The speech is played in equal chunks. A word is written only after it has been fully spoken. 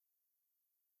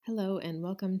Hello and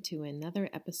welcome to another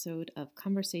episode of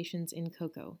Conversations in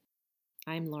Cocoa.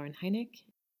 I'm Lauren Hynek,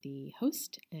 the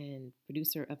host and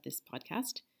producer of this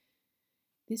podcast.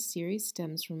 This series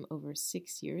stems from over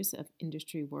 6 years of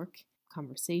industry work,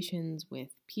 conversations with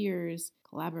peers,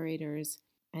 collaborators,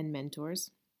 and mentors.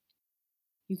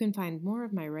 You can find more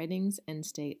of my writings and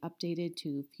stay updated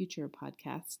to future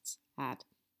podcasts at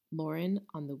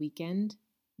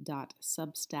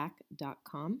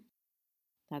laurenontheweekend.substack.com.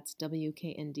 That's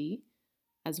WKND,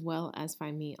 as well as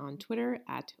find me on Twitter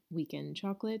at Weekend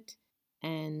Chocolate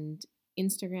and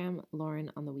Instagram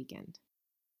Lauren on the Weekend.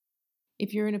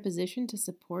 If you're in a position to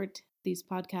support these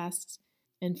podcasts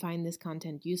and find this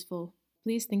content useful,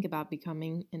 please think about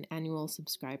becoming an annual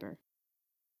subscriber.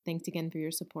 Thanks again for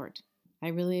your support. I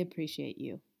really appreciate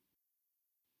you.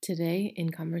 Today, in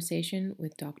conversation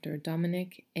with Dr.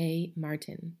 Dominic A.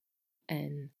 Martin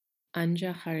and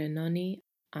Anjaharinony,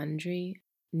 Andry,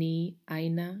 ni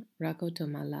Aina,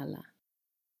 Rakotomalala.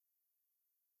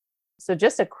 So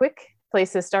just a quick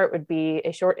place to start would be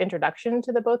a short introduction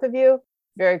to the both of you.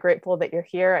 Very grateful that you're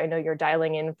here. I know you're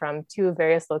dialing in from two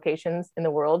various locations in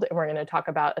the world, and we're going to talk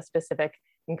about a specific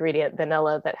ingredient,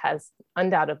 vanilla, that has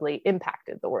undoubtedly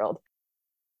impacted the world.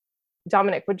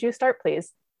 Dominic, would you start,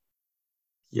 please?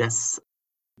 Yes,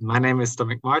 my name is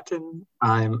Dominic Martin.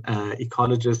 I'm an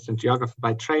ecologist and geographer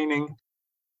by training.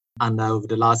 And over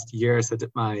the last years, I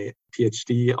did my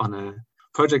PhD on a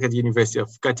project at the University of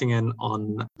Göttingen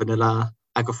on vanilla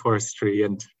agroforestry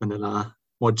and vanilla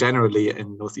more generally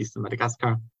in northeastern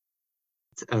Madagascar.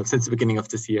 Since the beginning of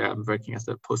this year, I'm working as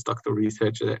a postdoctoral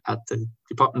researcher at the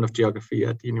Department of Geography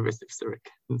at the University of Zurich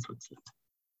in Switzerland.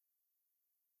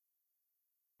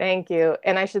 Thank you.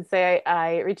 And I should say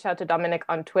I reached out to Dominic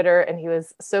on Twitter, and he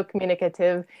was so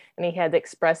communicative, and he had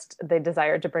expressed the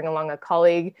desire to bring along a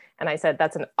colleague. And I said,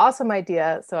 that's an awesome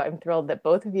idea. So I'm thrilled that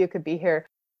both of you could be here.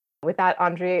 With that,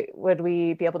 Andry, would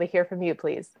we be able to hear from you,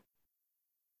 please?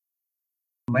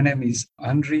 My name is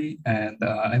Andry, and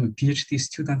I'm a PhD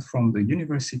student from the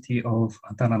University of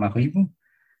Antananarivo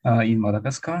in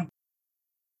Madagascar.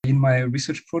 In my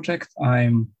research project,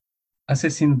 I'm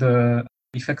assessing the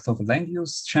effect of land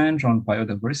use change on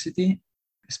biodiversity,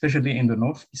 especially in the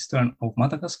northeastern of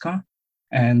Madagascar.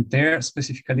 And there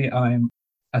specifically, I'm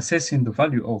assessing the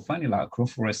value of vanilla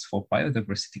agroforest for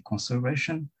biodiversity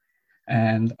conservation.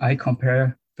 And I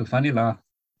compare the vanilla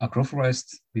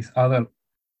agroforest with other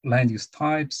land use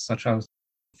types, such as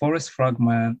forest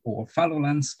fragment or fallow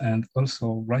lands, and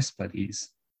also rice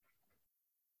paddies.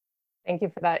 Thank you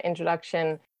for that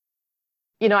introduction.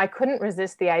 You know, I couldn't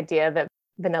resist the idea that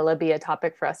vanilla be a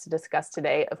topic for us to discuss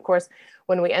today. Of course,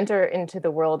 when we enter into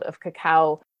the world of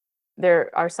cacao,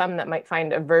 there are some that might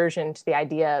find aversion to the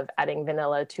idea of adding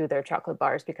vanilla to their chocolate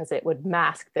bars because it would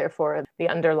mask, therefore, the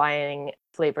underlying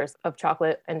flavors of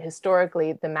chocolate. And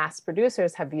historically, the mass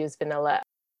producers have used vanilla,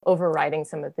 overriding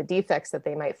some of the defects that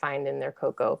they might find in their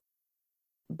cocoa.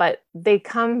 But they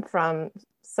come from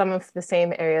some of the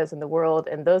same areas in the world,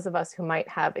 and those of us who might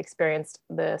have experienced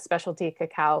the specialty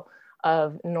cacao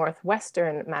of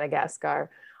northwestern Madagascar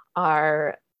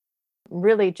are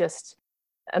really just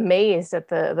amazed at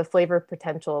the flavor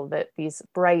potential that these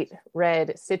bright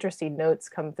red citrusy notes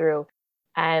come through.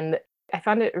 And I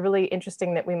found it really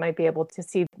interesting that we might be able to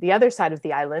see the other side of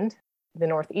the island, the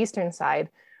northeastern side,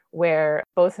 where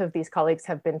both of these colleagues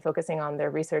have been focusing on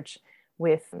their research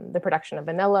with the production of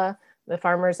vanilla, the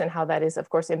farmers, and how that is,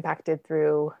 of course, impacted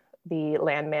through the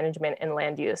land management and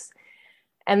land use.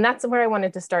 And that's where I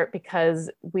wanted to start, because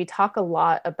we talk a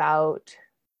lot about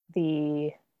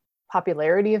the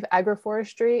popularity of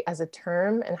agroforestry as a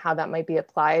term and how that might be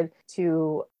applied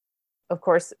to, of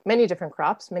course, many different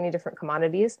crops, many different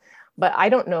commodities. But I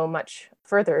don't know much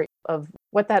further of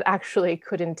what that actually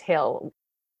could entail.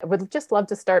 I would just love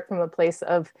to start from a place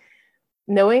of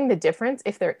knowing the difference,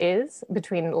 if there is,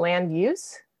 between land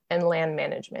use and land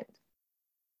management.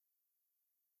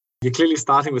 You're clearly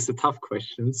starting with the tough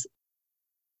questions.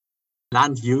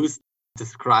 Land use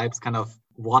describes kind of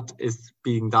what is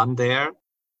being done there.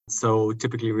 So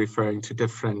typically referring to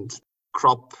different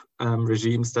crop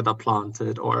regimes that are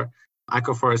planted, or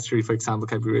agroforestry, for example,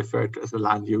 can be referred to as a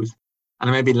land use.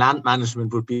 And maybe land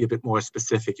management would be a bit more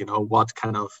specific, what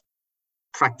kind of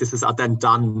practices are then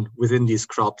done within these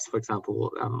crops, for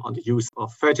example, on the use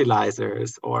of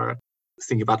fertilizers, or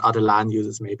thinking about other land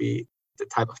uses, maybe the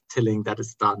type of tilling that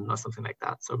is done or something like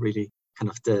that. So really kind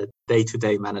of the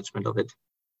day-to-day management of it.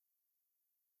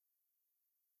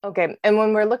 Okay, and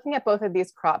when we're looking at both of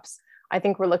these crops, I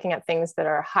think we're looking at things that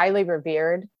are highly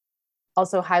revered,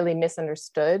 also highly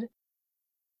misunderstood,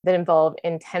 that involve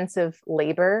intensive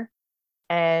labor,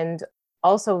 and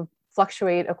also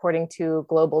fluctuate according to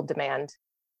global demand,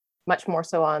 much more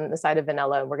so on the side of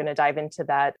vanilla. We're going to dive into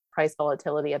that price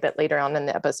volatility a bit later on in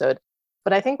the episode.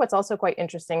 But I think what's also quite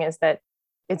interesting is that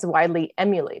it's widely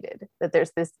emulated, that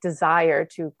there's this desire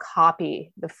to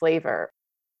copy the flavor.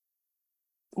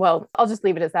 Well, I'll just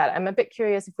leave it as that. I'm a bit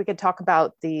curious if we could talk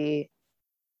about the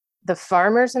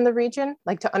farmers in the region,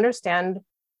 like to understand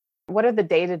what are the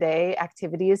day-to-day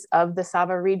activities of the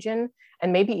Sava region,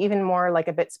 and maybe even more like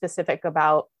a bit specific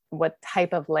about what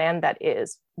type of land that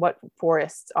is, what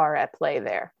forests are at play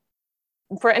there.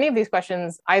 For any of these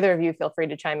questions, either of you feel free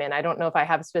to chime in. I don't know if I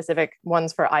have specific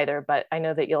ones for either, but I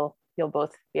know that you'll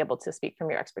both be able to speak from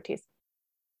your expertise.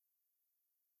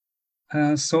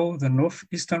 So the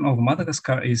northeastern of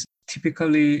Madagascar is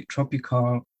typically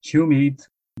tropical, humid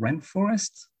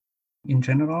rainforest in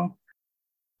general.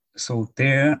 So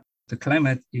there, the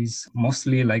climate is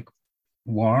mostly like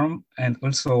warm and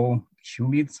also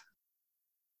humid.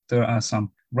 There are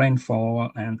some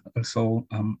rainfall and also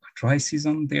a dry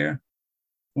season there,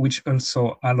 which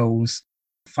also allows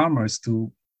farmers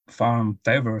to farm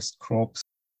diverse crops.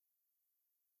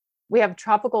 We have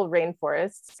tropical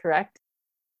rainforests, correct?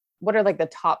 What are like the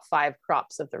top 5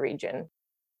 crops of the region,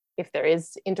 if there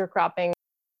is intercropping?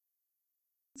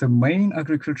 The main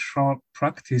agricultural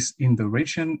practice in the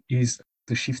region is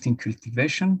the shifting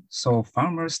cultivation. So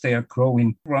farmers, they are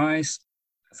growing rice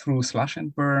through slash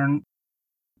and burn.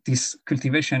 This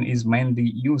cultivation is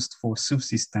mainly used for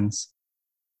subsistence.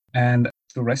 And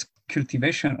the rice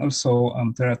cultivation also,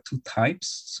 there are 2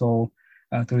 types. So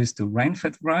there is the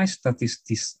rain-fed rice, that is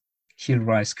this hill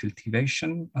rice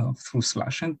cultivation through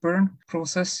slash and burn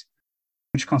process,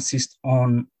 which consists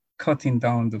on cutting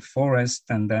down the forest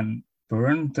and then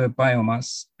burn the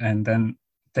biomass, and then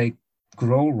they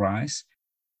grow rice.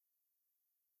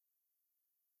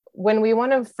 When we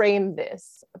want to frame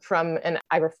this from an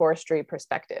agroforestry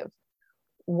perspective,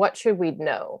 what should we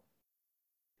know?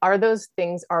 Are those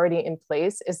things already in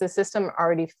place? Is the system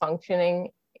already functioning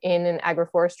in an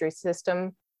agroforestry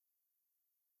system?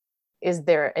 Is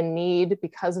there a need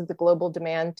because of the global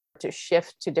demand to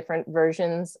shift to different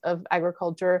versions of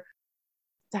agriculture,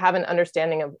 to have an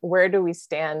understanding of where do we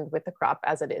stand with the crop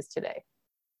as it is today?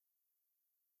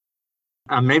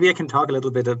 Maybe I can talk a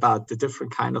little bit about the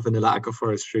different kind of vanilla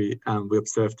agroforestry we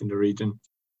observed in the region.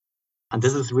 And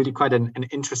this is really quite an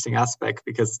interesting aspect,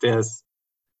 because there's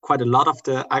quite a lot of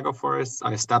the agroforests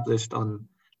are established on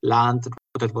land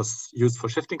that was used for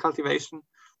shifting cultivation.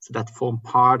 So that formed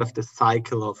part of the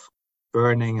cycle of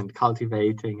burning and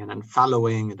cultivating and then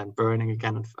fallowing and then burning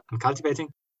again and cultivating.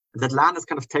 That land is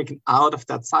kind of taken out of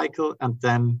that cycle, and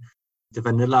then the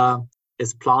vanilla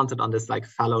is planted on this like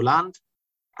fallow land,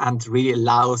 and really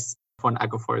allows for an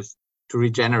agroforest to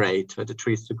regenerate, for the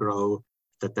trees to grow,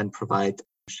 that then provide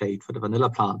shade for the vanilla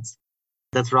plants.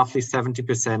 That's roughly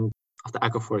 70% of the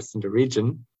agroforests in the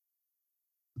region.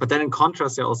 But then in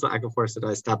contrast, there are also agroforests that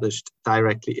are established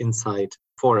directly inside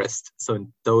forest. So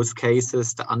in those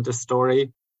cases, the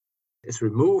understory is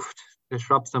removed, the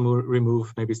shrubs are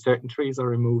removed, maybe certain trees are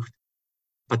removed,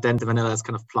 but then the vanilla is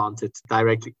kind of planted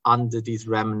directly under these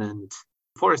remnant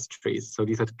forest trees. So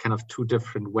these are kind of 2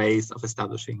 different ways of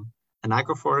establishing an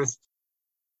agroforest.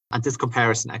 And this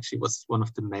comparison actually was one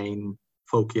of the main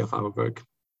foci of our work.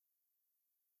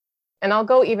 And I'll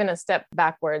go even a step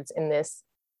backwards in this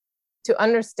to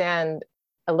understand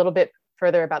a little bit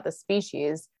further about the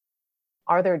species.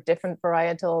 Are there different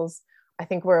varietals? I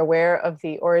think we're aware of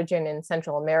the origin in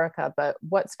Central America, but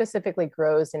what specifically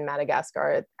grows in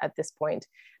Madagascar at this point?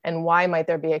 And why might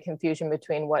there be a confusion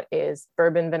between what is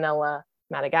Bourbon vanilla,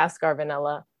 Madagascar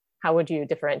vanilla? How would you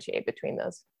differentiate between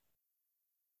those?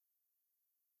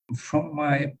 From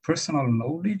my personal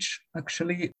knowledge,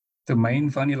 actually, the main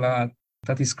vanilla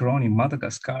that is grown in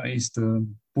Madagascar is the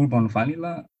Bourbon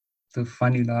vanilla, the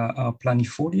vanilla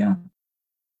planifolia.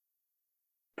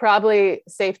 Probably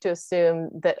safe to assume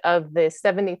that of the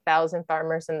 70,000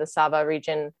 farmers in the Sava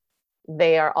region,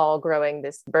 they are all growing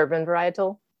this Bourbon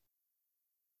varietal?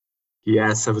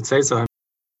 Yes, I would say so.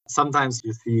 Sometimes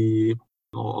you see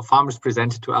farmers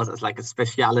presented to us as like a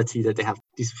speciality, that they have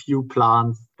these few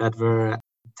plants that were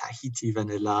Tahiti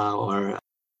vanilla or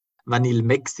Vanille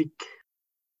Mexique,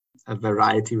 a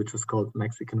variety which was called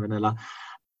Mexican vanilla.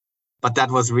 But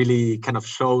that was really kind of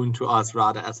shown to us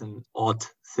rather as an odd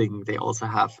thing they also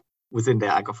have within their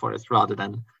agroforest, rather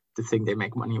than the thing they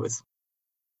make money with.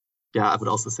 Yeah, I would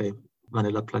also say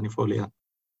Vanilla planifolia.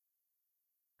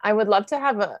 I would love to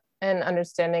have an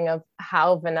understanding of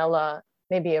how vanilla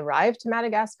maybe arrived to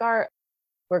Madagascar.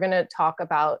 We're going to talk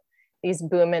about these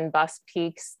boom and bust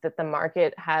peaks that the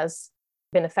market has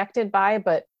been affected by,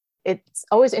 but it's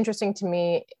always interesting to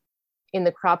me in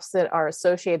the crops that are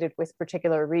associated with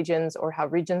particular regions, or how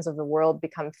regions of the world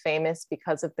become famous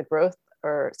because of the growth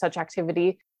or such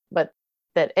activity, but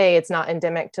that A, it's not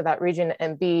endemic to that region,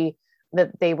 and B,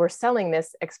 that they were selling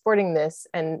this, exporting this,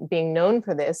 and being known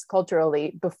for this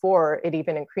culturally before it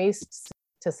even increased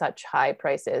to such high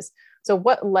prices. So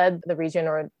what led the region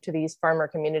or to these farmer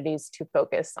communities to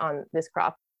focus on this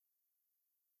crop?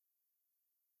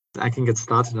 I can get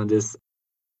started on this.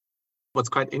 What's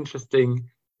quite interesting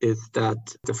is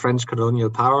that the French colonial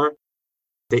power,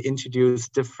 they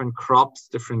introduced different crops,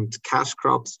 different cash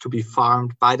crops to be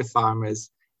farmed by the farmers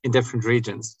in different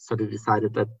regions. So they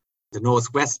decided that the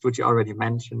Northwest, which you already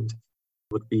mentioned,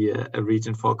 would be a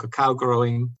region for cacao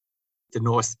growing. The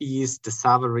Northeast, the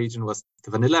Sava region, was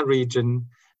the vanilla region.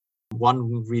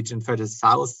 One region further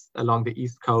south along the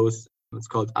East Coast, it's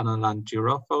called Analand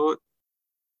Girofo.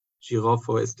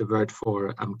 Girofo is the word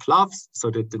for cloves, so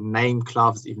that the name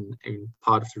cloves even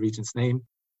part of the region's name.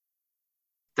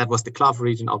 That was the clove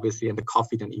region, obviously, and the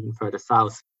coffee then even further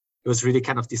south. It was really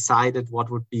kind of decided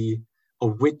what would be, or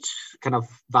which kind of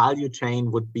value chain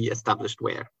would be established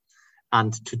where.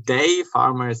 And today,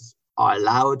 farmers are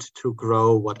allowed to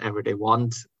grow whatever they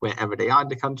want, wherever they are in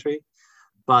the country.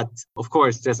 But of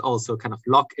course, there's also kind of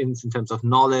lock-ins in terms of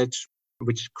knowledge,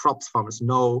 which crops farmers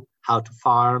know how to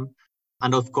farm.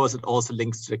 And of course, it also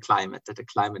links to the climate, that the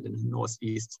climate in the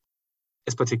Northeast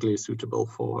is particularly suitable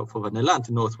for vanilla, and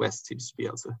the Northwest seems to be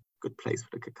also a good place for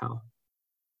the cacao.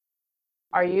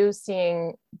 Are you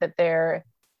seeing that there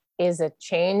is a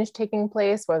change taking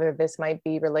place, whether this might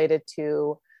be related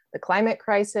to the climate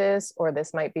crisis, or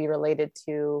this might be related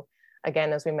to,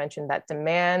 again, as we mentioned, that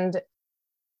demand?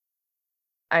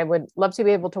 I would love to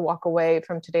be able to walk away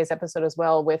from today's episode as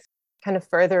well with kind of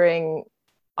furthering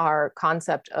our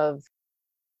concept of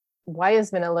why is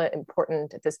vanilla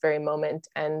important at this very moment?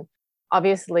 And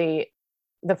obviously,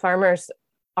 the farmers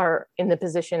are in the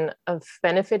position of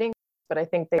benefiting, but I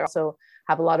think they also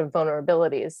have a lot of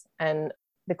vulnerabilities, and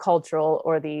the cultural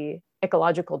or the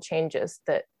ecological changes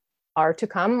that are to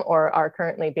come or are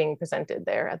currently being presented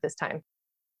there at this time.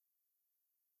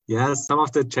 Yes, some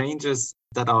of the changes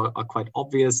that are quite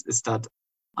obvious is that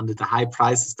under the high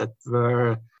prices that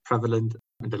were prevalent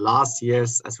in the last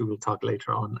years, as we will talk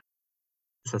later on,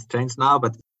 this has changed now,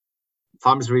 but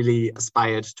farmers really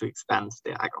aspired to expand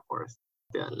their agroforest,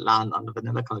 their land under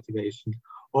vanilla cultivation,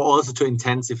 or also to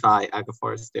intensify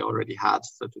agroforest they already had,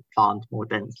 so to plant more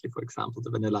densely, for example,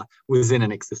 the vanilla within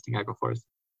an existing agroforest.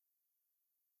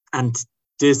 And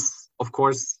this, of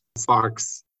course,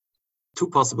 sparks two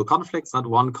possible conflicts. Not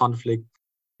one conflict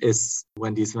is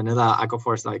when these vanilla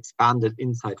agroforests are expanded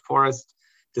inside forest.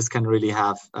 This can really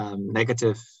have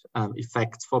negative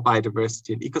effects for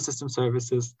biodiversity and ecosystem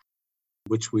services,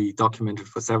 which we documented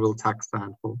for several taxa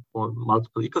and for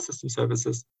multiple ecosystem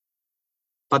services.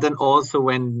 But then also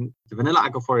when the vanilla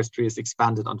agroforestry is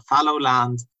expanded on fallow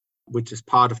land, which is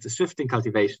part of the shifting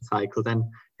cultivation cycle, then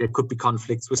there could be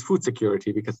conflicts with food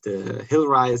security, because the hill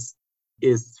rise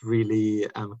is really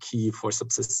key for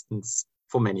subsistence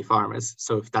for many farmers.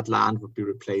 So if that land would be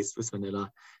replaced with vanilla,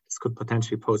 this could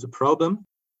potentially pose a problem.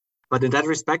 But in that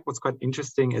respect, what's quite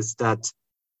interesting is that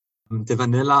the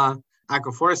vanilla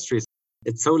agroforestry,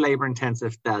 it's so labor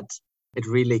intensive that it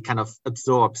really kind of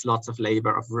absorbs lots of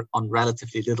labor on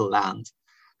relatively little land.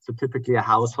 So typically a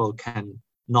household can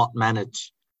not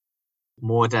manage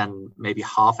more than maybe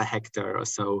half a hectare or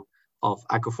so of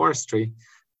agroforestry.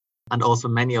 And also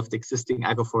many of the existing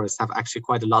agroforests have actually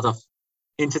quite a lot of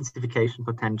intensification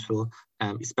potential,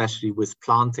 especially with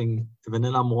planting the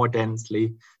vanilla more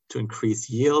densely to increase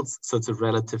yields. So it's a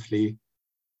relatively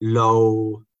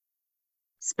low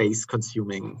space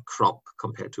consuming crop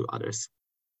compared to others.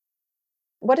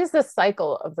 What is the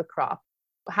cycle of the crop?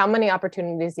 How many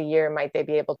opportunities a year might they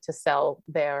be able to sell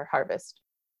their harvest?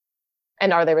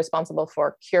 And are they responsible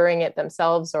for curing it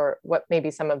themselves, or what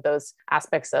maybe some of those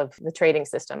aspects of the trading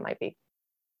system might be?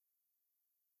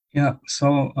 Yeah,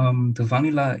 so the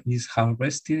vanilla is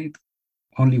harvested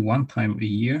only one time a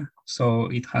year. So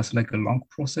it has like a long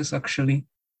process, actually.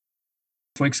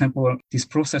 For example, this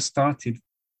process started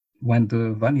when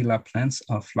the vanilla plants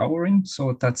are flowering.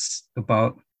 So that's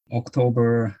about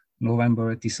October,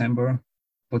 November, December.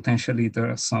 Potentially there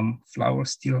are some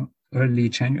flowers still early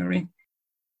January.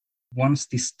 Once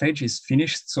this stage is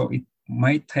finished, so it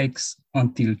might take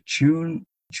until June,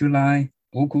 July,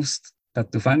 August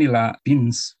that the vanilla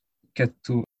beans get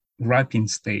to ripen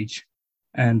stage.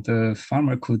 And the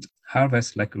farmer could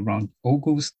harvest like around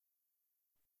August.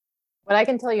 What I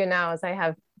can tell you now is I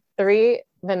have 3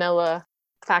 vanilla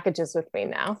packages with me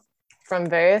now from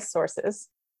various sources.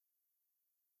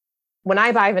 When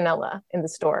I buy vanilla in the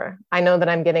store, I know that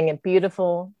I'm getting a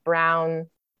beautiful brown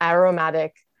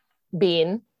aromatic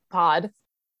bean pod,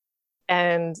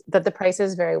 and that the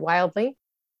prices vary wildly.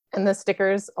 And the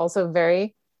stickers also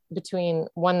vary between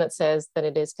one that says that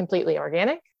it is completely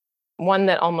organic, one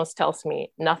that almost tells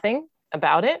me nothing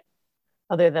about it,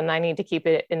 other than I need to keep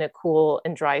it in a cool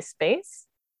and dry space,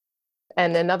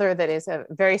 and another that is a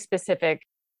very specific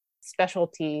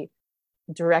specialty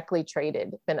directly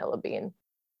traded vanilla bean.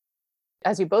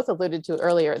 As you both alluded to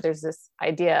earlier, there's this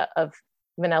idea of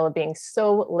vanilla being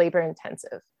so labor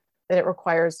intensive that it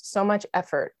requires so much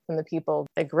effort from the people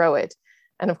that grow it.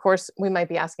 And of course, we might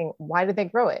be asking, why do they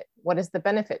grow it? What is the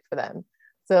benefit for them?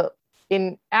 So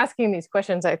in asking these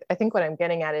questions, I think what I'm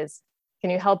getting at is,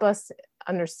 can you help us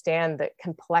understand the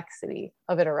complexity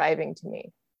of it arriving to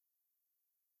me?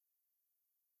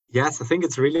 Yes, I think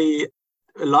it's really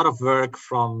a lot of work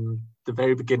from the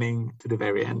very beginning to the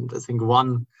very end. I think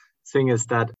one thing is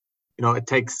that, it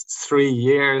takes 3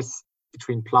 years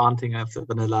between planting of the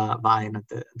vanilla vine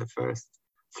and the first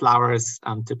flowers,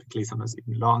 typically sometimes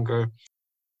even longer.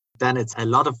 Then it's a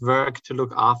lot of work to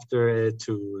look after it,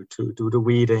 to do the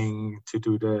weeding, to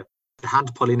do the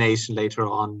hand pollination later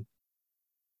on.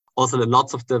 Also,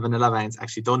 lots of the vanilla vines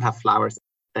actually don't have flowers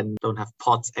and don't have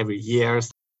pods every year.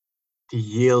 So the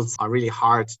yields are really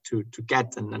hard to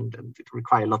get, and it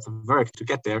requires lots of work to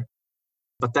get there.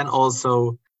 But then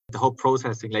also the whole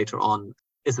processing later on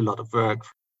is a lot of work,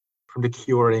 from the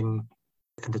curing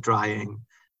and the drying.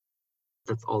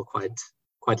 That's all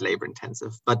quite labor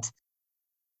intensive. But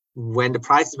when the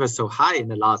prices were so high in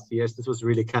the last years, this was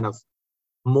really kind of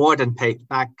more than paid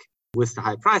back with the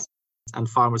high price. And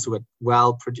farmers who were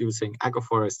well producing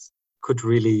agroforests could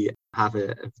really have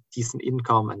a decent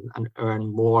income and earn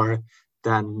more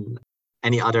than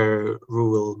any other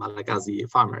rural Malagasy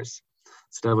farmers.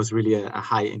 So that was really a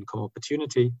high income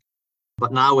opportunity.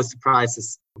 But now with the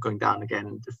prices going down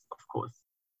again, this of course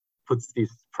puts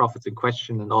these profits in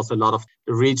question, and also a lot of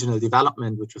the regional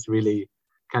development, which was really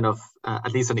kind of,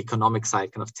 at least on the economic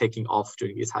side, kind of taking off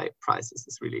during these high prices,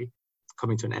 is really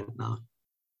coming to an end now.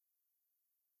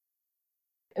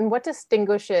 And what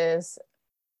distinguishes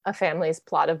a family's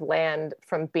plot of land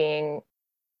from being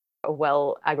a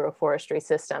well agroforestry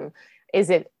system? Is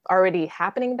it already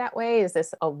happening that way? Is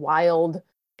this a wild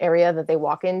area that they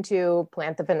walk into,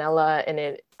 plant the vanilla, and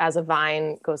it, as a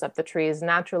vine, goes up the trees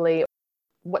naturally?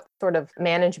 What sort of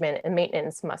management and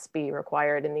maintenance must be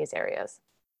required in these areas?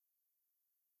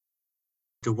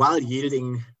 The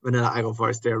wild-yielding vanilla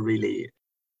agroforest, they're really,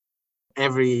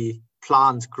 every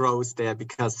plant grows there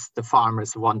because the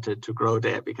farmers wanted to grow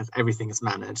there, because everything is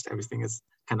managed, everything is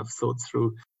kind of thought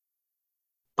through.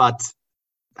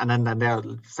 And then there are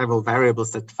several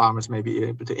variables that farmers may be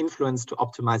able to influence to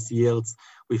optimize yields.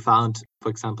 We found, for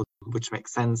example, which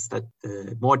makes sense, that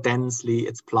the more densely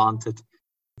it's planted,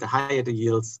 the higher the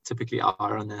yields typically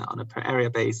are on a per area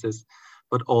basis,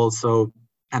 but also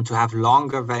and to have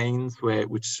longer veins,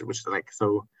 which like,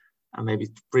 so maybe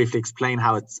briefly explain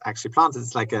how it's actually planted.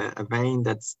 It's like a vein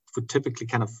that would typically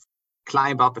kind of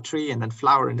climb up a tree and then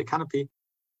flower in the canopy.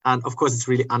 And of course, it's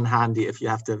really unhandy if you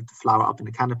have the flower up in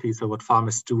the canopy. So what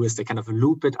farmers do is they kind of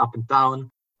loop it up and down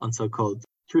on so-called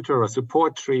tutor or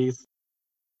support trees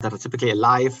that are typically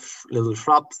alive little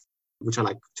shrubs, which are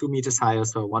like 2 meters higher,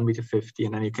 so 1.50 meters.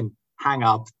 And then you can hang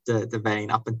up the vein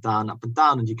up and down,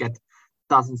 and you get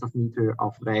dozens of meters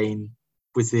of vein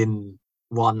within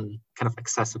one kind of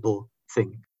accessible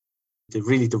thing.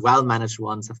 The well-managed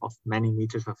ones have often many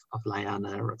meters of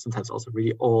liana, or sometimes also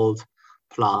really old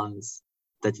plants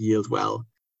that yield well.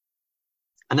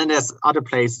 And then there's other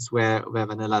places where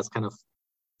vanilla is kind of,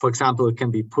 for example, it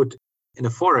can be put in a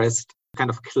forest,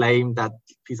 kind of claim that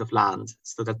piece of land.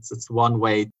 So that's one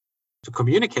way to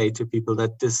communicate to people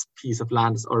that this piece of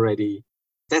land is already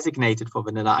designated for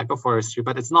vanilla agroforestry,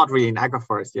 but it's not really an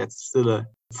agroforest yet. It's still a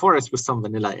forest with some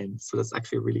vanilla in. So that's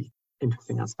actually a really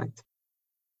interesting aspect.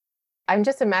 I'm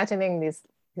just imagining these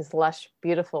lush,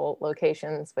 beautiful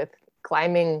locations with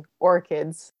climbing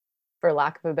orchids, for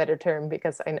lack of a better term,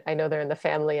 because I know they're in the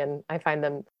family and I find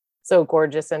them so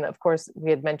gorgeous. And of course, we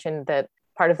had mentioned that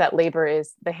part of that labor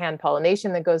is the hand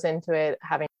pollination that goes into it,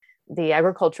 having the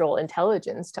agricultural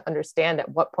intelligence to understand at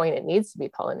what point it needs to be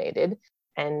pollinated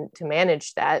and to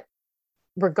manage that,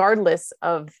 regardless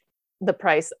of the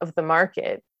price of the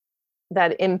market.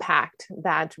 That impact,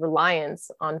 that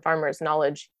reliance on farmers'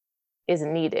 knowledge is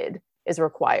needed, is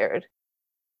required.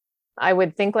 I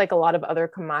would think, like a lot of other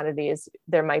commodities,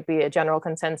 there might be a general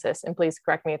consensus, and please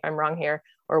correct me if I'm wrong here,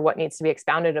 or what needs to be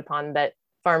expounded upon, that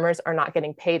farmers are not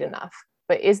getting paid enough.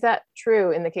 But is that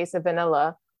true in the case of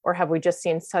vanilla, or have we just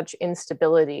seen such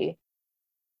instability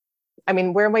I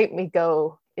mean, where might we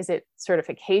go? Is it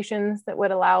certifications that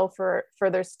would allow for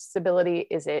further stability?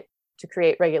 Is it to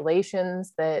create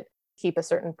regulations that keep a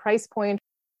certain price point?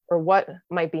 Or what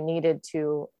might be needed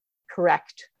to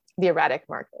correct the erratic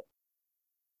market?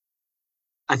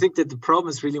 I think that the problem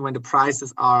is really when the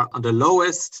prices are on the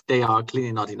lowest, they are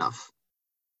clearly not enough.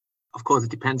 Of course, it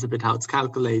depends a bit how it's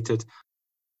calculated.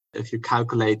 If you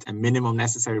calculate a minimum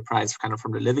necessary price kind of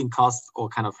from the living costs or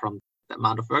kind of from the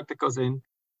amount of work that goes in.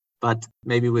 But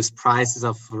maybe with prices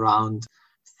of around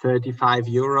 35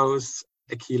 euros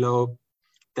a kilo,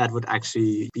 that would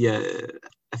actually be a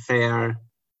fair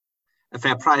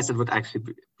price that would actually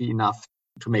be enough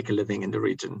to make a living in the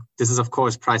region. This is, of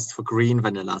course, priced for green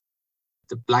vanilla.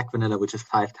 The black vanilla, which is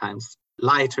 5 times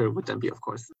lighter, would then be, of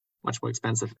course, much more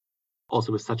expensive,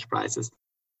 also with such prices.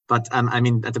 But I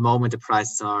mean, at the moment, the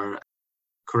prices are,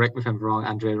 correct me if I'm wrong,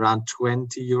 Andry, around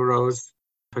 20 euros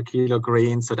per kilo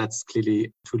green. So that's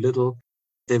clearly too little.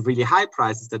 The really high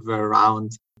prices that were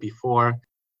around before,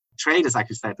 traders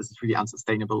actually said this is really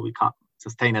unsustainable. We can't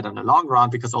sustain it in the long run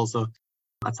because also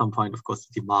at some point, of course,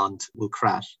 the demand will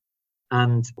crash.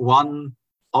 And one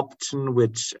option,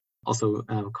 which also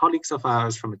colleagues of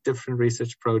ours from a different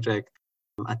research project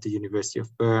at the University of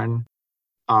Bern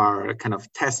are kind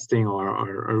of testing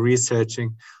or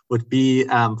researching, would be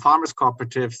farmers'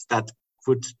 cooperatives that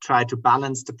would try to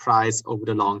balance the price over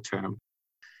the long term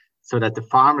so that the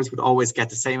farmers would always get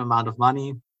the same amount of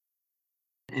money.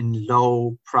 In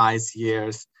low price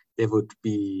years, they would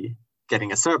be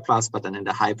getting a surplus, but then in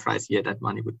the high price year, that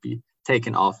money would be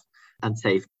taken off and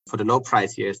saved for the low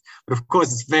price years. But of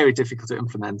course, it's very difficult to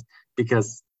implement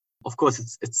because, of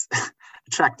course, it's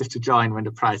attractive to join when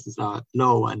the prices are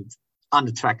low and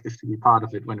unattractive to be part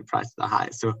of it when the prices are high.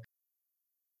 So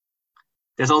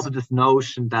there's also this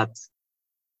notion that,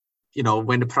 you know,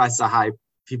 when the prices are high,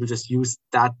 people just use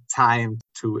that time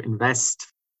to invest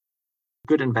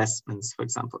good investments, for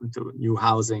example, into new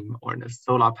housing or in a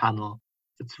solar panel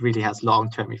that really has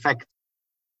long-term effect.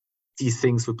 These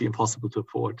things would be impossible to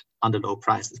afford under low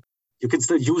prices. You can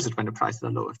still use it when the prices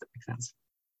are low, if that makes sense.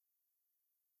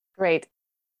 Great.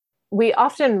 We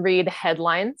often read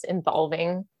headlines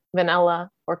involving vanilla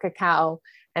or cacao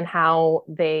and how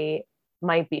they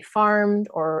might be farmed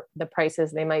or the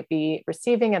prices they might be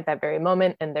receiving at that very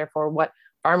moment, and therefore what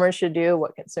farmers should do,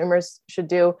 what consumers should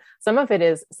do. Some of it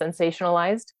is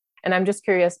sensationalized. And I'm just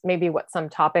curious maybe what some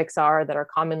topics are that are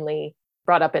commonly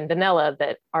brought up in vanilla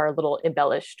that are a little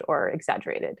embellished or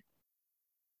exaggerated.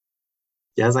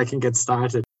 Yes, I can get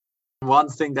started. One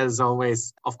thing that is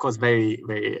always, of course, very,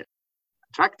 very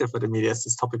attractive for the media is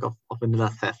this topic of vanilla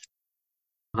theft.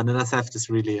 Vanilla theft is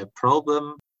really a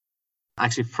problem,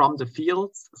 actually from the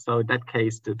fields. So in that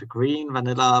case, the green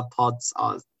vanilla pods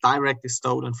are directly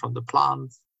stolen from the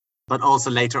plants, but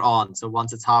also later on. So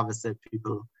once it's harvested,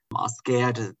 people are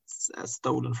scared it's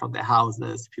stolen from their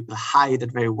houses. People hide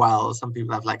it very well. Some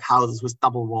people have like houses with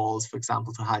double walls, for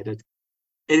example, to hide it.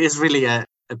 It is really a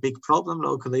big problem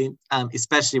locally,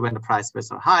 especially when the prices were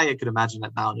so high. I could imagine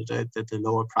that now the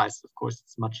lower price, of course,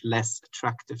 it's much less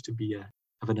attractive to be a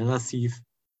vanilla thief.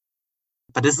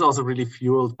 But this is also really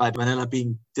fueled by vanilla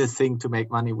being the thing to make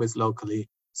money with locally,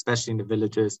 especially in the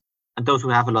villages. And those who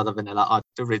have a lot of vanilla are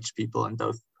the rich people, and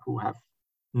those who have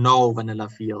no vanilla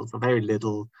fields or very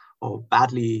little or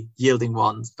badly yielding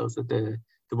ones, those are the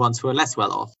ones who are less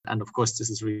well off. And of course, this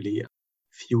is really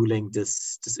fueling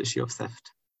this issue of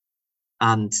theft.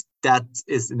 And that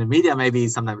is in the media maybe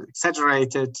sometimes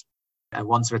exaggerated. I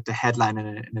once read the headline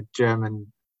in a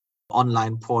German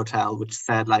online portal which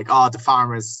said like, oh, the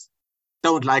farmers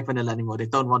don't like vanilla anymore. They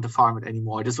don't want to farm it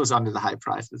anymore. This was under the high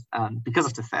prices and because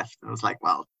of the theft. And I was like,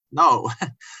 well, no.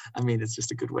 I mean, it's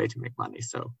just a good way to make money.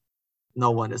 So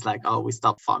no one is like, oh, we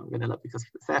stopped farming vanilla because of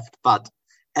the theft. But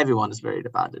everyone is worried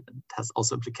about it. And it has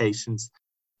also implications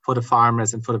for the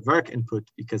farmers and for the work input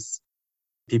because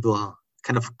people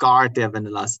kind of guard their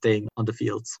vanilla staying on the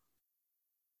fields.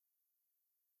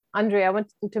 Andry, I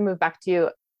want to move back to you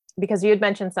because you had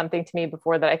mentioned something to me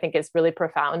before that I think is really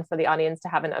profound for the audience to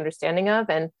have an understanding of,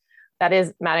 and that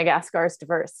is Madagascar is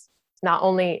diverse, not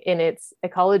only in its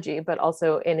ecology, but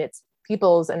also in its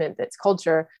peoples and in its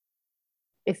culture.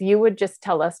 If you would just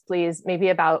tell us, please, maybe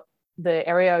about the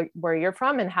area where you're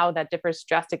from and how that differs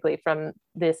drastically from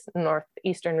this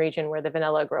northeastern region where the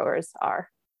vanilla growers are.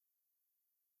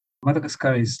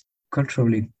 Madagascar is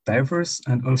culturally diverse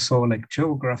and also like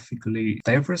geographically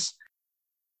diverse.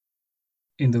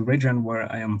 In the region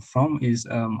where I am from is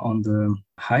on the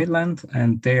highland,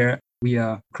 and there we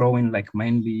are growing like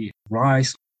mainly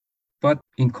rice. But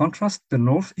in contrast, the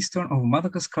northeastern of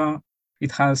Madagascar,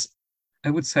 it has I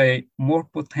would say, more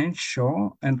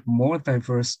potential and more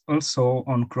diverse also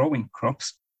on growing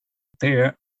crops.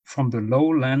 There, from the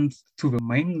lowland to the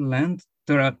mainland,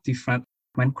 there are different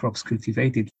main crops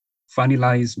cultivated.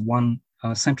 Vanilla is one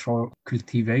central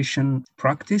cultivation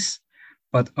practice,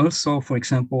 but also, for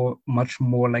example, much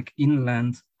more like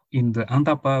inland in the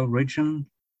Andaba region,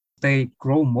 they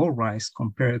grow more rice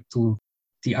compared to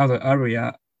the other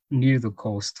area near the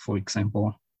coast, for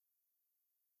example.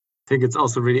 I think it's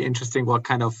also really interesting what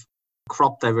kind of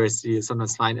crop diversity is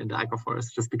sometimes find in the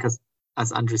agroforest, just because,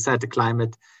 as Andry said, the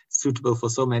climate is suitable for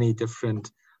so many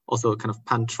different, also kind of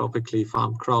pan-tropically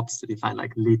farmed crops that you find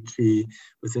like lychee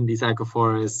within these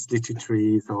agroforests, lychee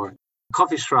trees or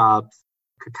coffee shrubs,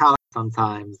 cacao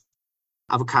sometimes,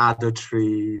 avocado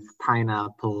trees,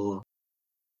 pineapple.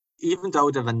 Even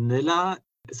though the vanilla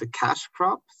is a cash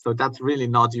crop, so that's really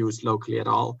not used locally at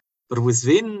all. But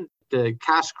within the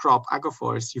cash crop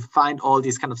agroforest, you find all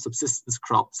these kind of subsistence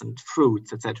crops and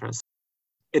fruits, etc. So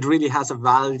it really has a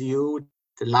value.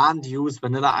 The land use,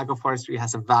 vanilla agroforestry,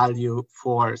 has a value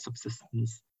for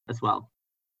subsistence as well.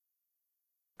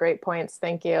 Great points.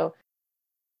 Thank you.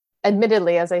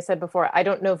 Admittedly, as I said before, I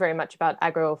don't know very much about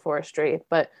agroforestry,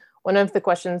 but one of the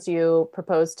questions you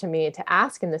proposed to me to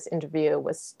ask in this interview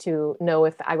was to know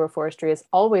if agroforestry is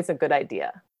always a good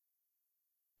idea.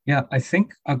 Yeah, I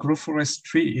think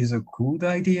agroforestry is a good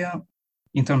idea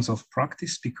in terms of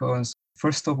practice because,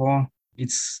 first of all,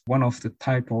 it's one of the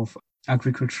type of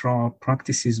agricultural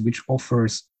practices which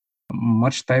offers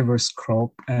much diverse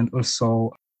crop and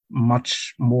also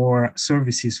much more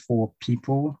services for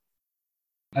people.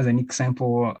 As an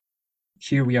example,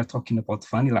 here we are talking about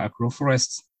vanilla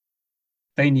agroforests.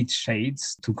 They need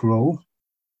shades to grow.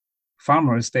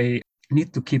 Farmers, they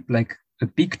need to keep like a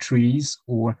big trees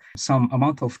or some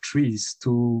amount of trees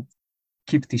to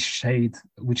keep this shade,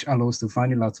 which allows the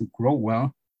vanilla to grow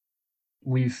well.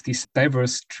 With these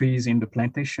diverse trees in the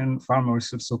plantation,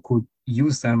 farmers also could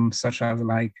use them, such as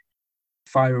like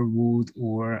firewood,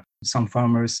 or some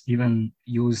farmers even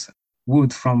use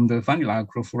wood from the vanilla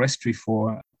agroforestry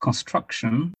for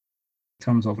construction, in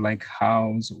terms of like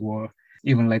house or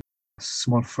even like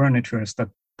small furniture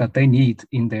that they need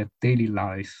in their daily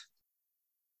life.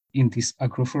 In this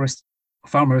agroforest,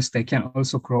 farmers, they can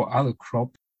also grow other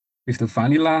crops with the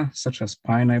vanilla, such as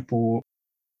pineapple.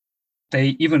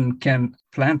 They even can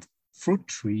plant fruit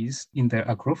trees in their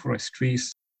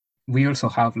agroforestries. We also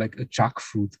have like a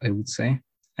jackfruit, I would say,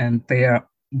 and they are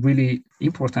really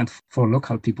important for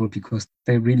local people because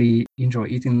they really enjoy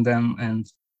eating them and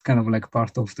kind of like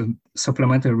part of the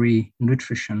supplementary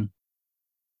nutrition.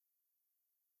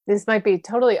 This might be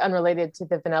totally unrelated to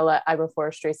the vanilla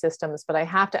agroforestry systems, but I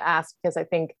have to ask because I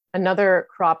think another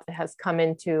crop that has come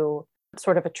into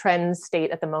sort of a trend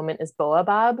state at the moment is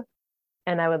baobab.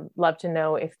 And I would love to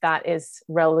know if that is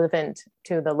relevant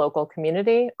to the local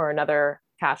community or another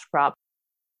cash crop.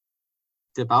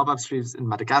 The baobab trees in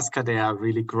Madagascar, they are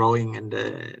really growing in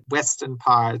the western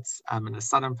parts and in the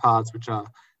southern parts, which are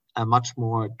much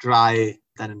more dry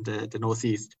than in the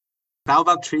northeast.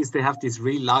 Baobab trees, they have these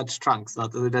really large trunks.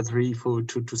 That's really for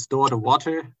to store the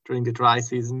water during the dry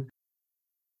season.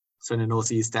 So in the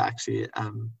northeast, there are actually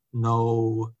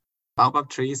no baobab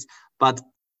trees. But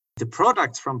the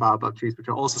products from baobab trees, which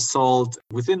are also sold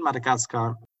within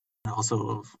Madagascar,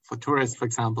 also for tourists, for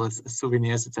example, as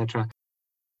souvenirs, etc.,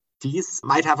 these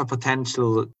might have a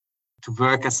potential to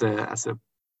work as a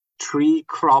tree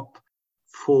crop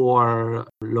for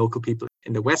local people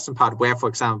in the western part, where, for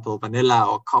example, vanilla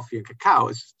or coffee and cacao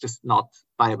is just not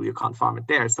viable. You can't farm it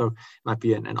there. So it might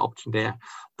be an option there.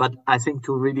 But I think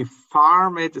to really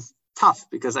farm it is tough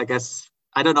because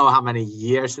I don't know how many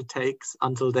years it takes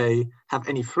until they have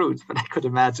any fruits, but I could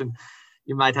imagine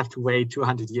you might have to wait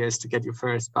 200 years to get your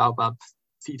first baobab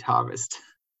seed harvest.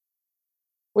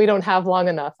 We don't have long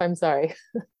enough. I'm sorry.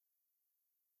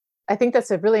 I think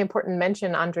that's a really important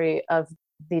mention, Andry, of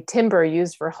the timber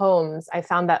used for homes. I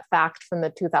found that fact from the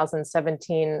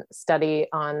 2017 study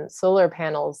on solar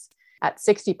panels at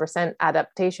 60%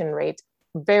 adaptation rate.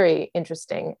 Very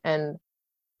interesting. And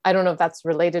I don't know if that's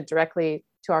related directly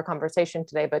to our conversation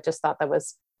today, but just thought that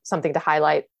was something to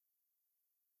highlight.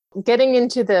 Getting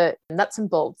into the nuts and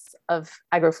bolts of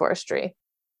agroforestry.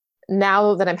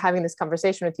 Now that I'm having this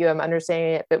conversation with you, I'm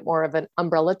understanding it a bit more of an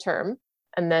umbrella term.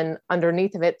 And then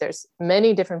underneath of it, there's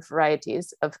many different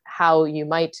varieties of how you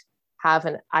might have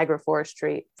an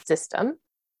agroforestry system.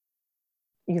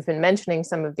 You've been mentioning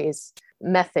some of these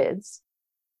methods.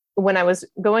 When I was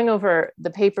going over the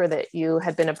paper that you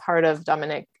had been a part of,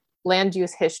 Dominic, Land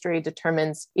Use History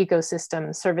Determines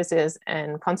Ecosystem Services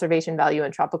and Conservation Value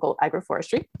in Tropical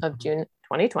Agroforestry of June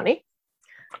 2020,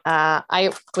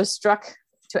 I was struck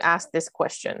to ask this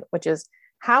question, which is,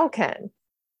 how can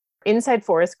inside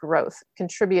forest growth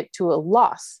contribute to a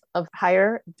loss of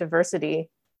higher diversity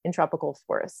in tropical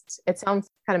forests? It sounds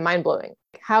kind of mind-blowing.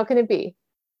 How can it be?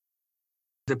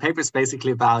 The paper is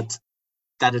basically about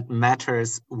that it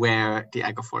matters where the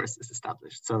agroforest is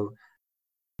established. So in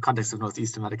the context of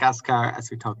northeastern Madagascar,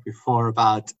 as we talked before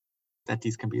about, that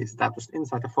these can be established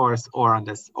inside the forest or on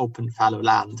this open fallow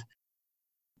land,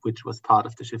 which was part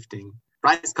of the shifting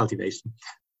rice cultivation.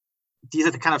 These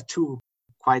are the kind of two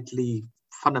quietly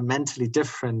fundamentally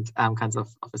different kinds of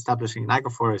establishing an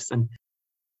agroforest. And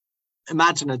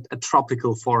imagine a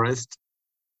tropical forest,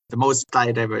 the most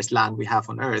biodiverse land we have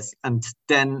on Earth. And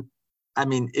then, I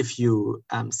mean, if you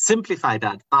simplify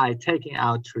that by taking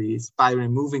out trees, by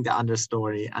removing the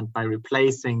understory, and by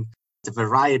replacing the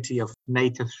variety of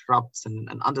native shrubs and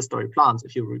understory plants,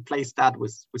 if you replace that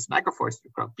with an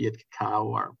agroforestry crop, be it cacao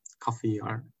or coffee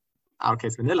or, in our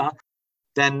case, vanilla,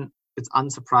 then it's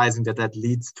unsurprising that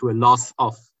leads to a loss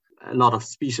of a lot of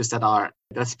species that are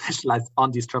specialized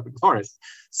on these tropical forests.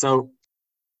 So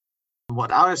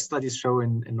what our studies show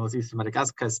in northeastern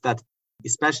Madagascar is that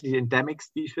especially endemic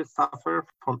species suffer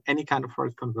from any kind of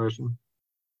forest conversion,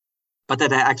 but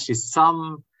that there are actually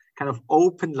some kind of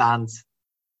open land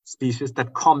species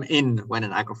that come in when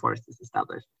an agroforest is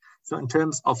established. So in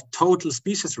terms of total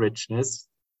species richness,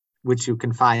 which you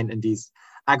can find in these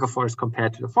agroforests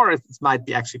compared to the forest, it might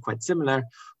be actually quite similar,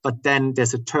 but then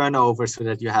there's a turnover so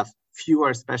that you have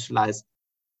fewer specialized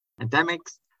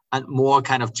endemics and more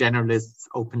kind of generalist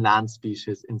open land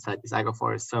species inside these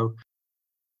agroforests. So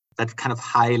that kind of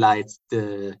highlights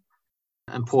the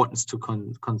importance to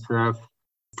conserve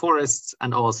forests,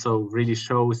 and also really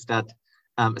shows that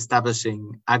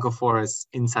establishing agroforests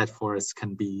inside forests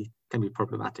can be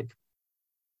problematic.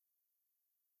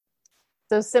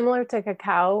 So similar to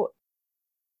cacao,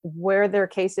 were there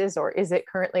cases, or is it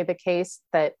currently the case,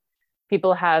 that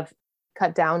people have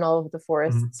cut down all of the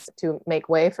forests to make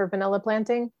way for vanilla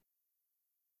planting?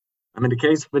 I mean, the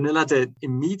case of vanilla, the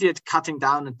immediate cutting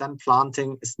down and then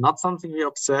planting is not something we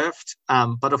observed,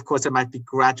 but of course there might be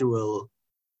gradual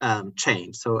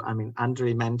change. So, I mean,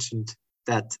 Andry mentioned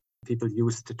that people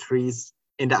use the trees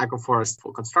in the agroforest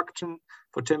for construction,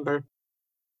 for timber.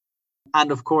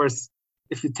 And of course,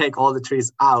 if you take all the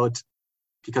trees out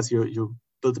because you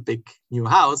build a big new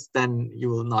house, then you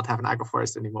will not have an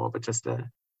agroforest anymore, but just a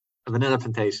vanilla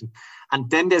plantation. And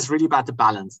then there's really about the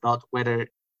balance, not whether,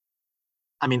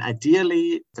 I mean,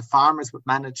 ideally, the farmers would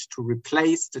manage to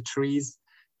replace the trees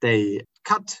they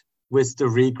cut with the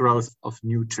regrowth of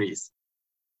new trees.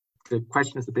 The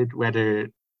question is a bit whether,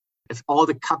 if all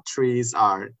the cut trees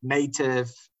are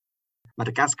native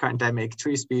Madagascar endemic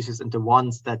tree species and the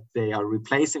ones that they are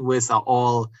replacing with are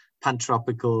all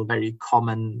pantropical, very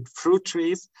common fruit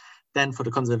trees, then for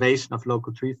the conservation of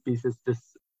local tree species, this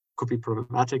could be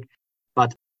problematic.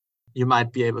 But you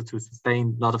might be able to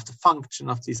sustain a lot of the function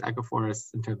of these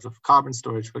agroforests in terms of carbon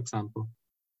storage, for example,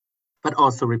 but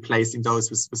also replacing those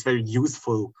with very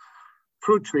useful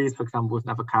fruit trees, for example, with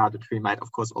an avocado tree might,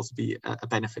 of course, also be a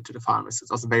benefit to the farmers.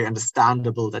 It's also very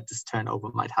understandable that this turnover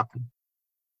might happen.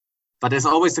 But there's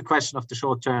always the question of the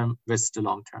short term versus the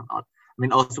long term. I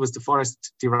mean, also with the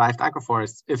forest-derived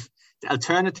agroforests, if the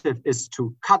alternative is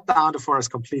to cut down the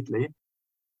forest completely,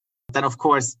 then of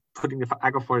course, putting the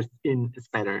agroforest in is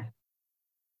better.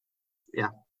 Yeah,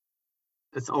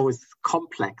 it's always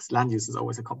complex. Land use is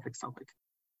always a complex topic.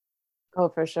 Oh,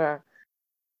 for sure.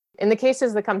 In the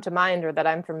cases that come to mind or that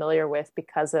I'm familiar with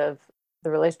because of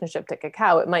the relationship to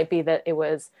cacao, it might be that it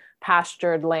was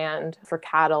pastured land for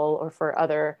cattle or for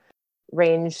other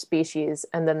range species,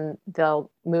 and then they'll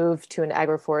move to an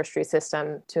agroforestry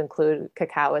system to include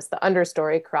cacao as the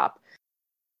understory crop.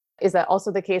 Is that also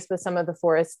the case with some of the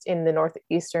forests in the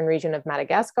northeastern region of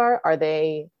Madagascar? Are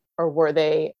they, or were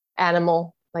they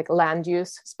animal, like land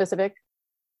use specific?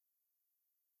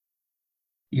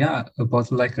 Yeah,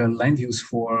 about like a land use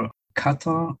for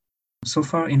cattle. So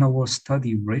far in our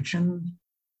study region,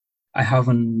 I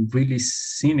haven't really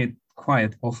seen it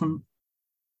quite often.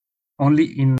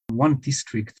 Only in one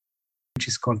district, which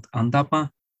is called Andapa,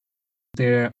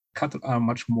 their cattle are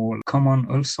much more common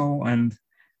also, and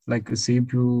like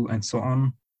zebu and so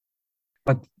on.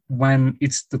 But when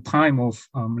it's the time of,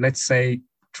 let's say,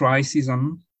 dry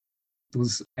season,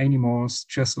 those animals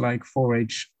just like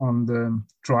forage on the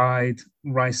dried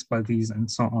rice paddies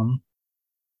and so on.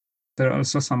 There are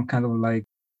also some kind of like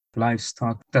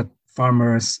livestock that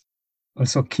farmers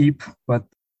also keep, but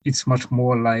it's much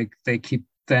more like they keep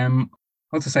them,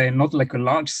 how to say, not like a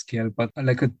large scale, but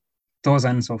like a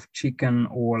dozens of chicken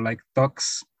or like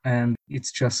ducks And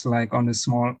it's just like on a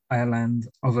small island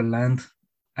of a land,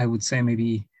 I would say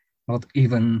maybe not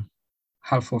even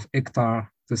half of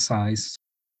hectare the size.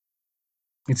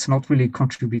 It's not really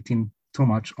contributing too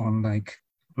much on like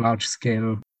large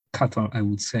scale cattle, I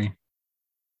would say.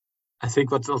 I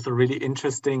think what's also really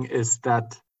interesting is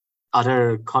that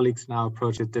other colleagues in our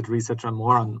project did research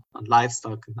on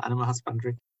livestock and animal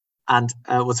husbandry. And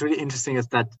what's really interesting is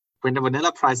that when the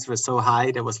vanilla prices were so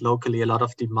high, there was locally a lot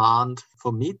of demand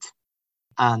for meat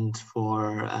and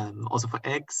for also for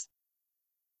eggs.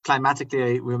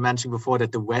 Climatically, we were mentioning before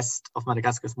that the west of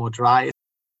Madagascar is more dry.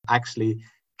 Actually,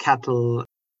 cattle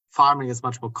farming is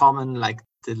much more common, like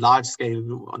the large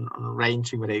scale on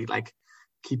ranging where they like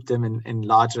keep them in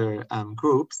larger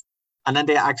groups. And then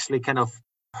they actually kind of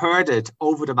herded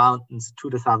over the mountains to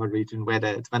the Sava region where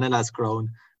the vanilla is grown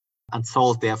and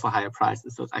sold there for higher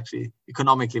prices. So it's actually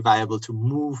economically viable to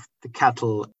move the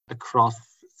cattle across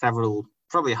several,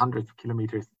 probably hundreds of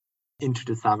kilometers into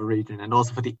the Sava region. And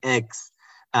also for the eggs,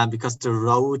 because the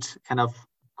road kind of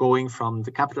going from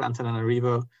the capital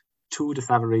Antananarivo to the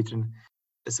Sava region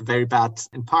is very bad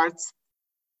in parts,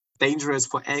 dangerous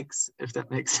for eggs, if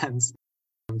that makes sense.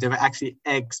 There were actually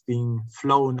eggs being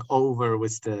flown over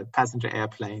with the passenger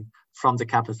airplane from the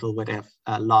capital where they have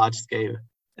large-scale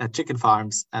chicken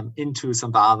farms into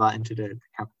Sambava, into the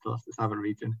capital of the Sava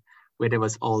region, where there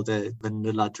was all the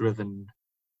vanilla-driven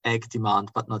egg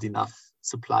demand, but not enough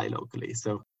supply locally.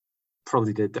 So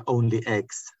probably the only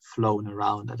eggs flown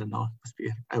around, I don't know, must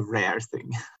be a rare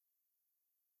thing.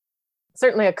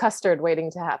 Certainly a custard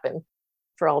waiting to happen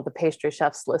for all the pastry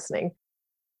chefs listening.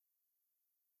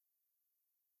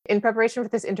 In preparation for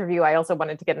this interview, I also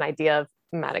wanted to get an idea of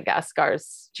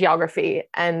Madagascar's geography.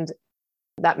 And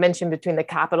that mention between the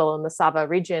capital and the Sava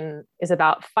region is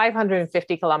about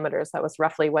 550 kilometers. That was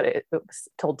roughly what it was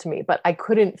told to me, but I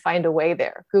couldn't find a way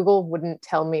there. Google wouldn't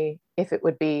tell me if it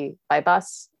would be by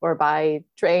bus or by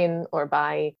train or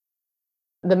by...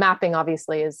 The mapping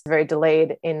obviously is very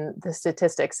delayed in the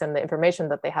statistics and the information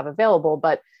that they have available,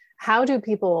 but how do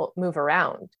people move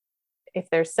around? If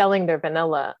they're selling their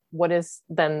vanilla, what is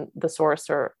then the source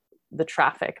or the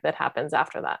traffic that happens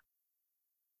after that?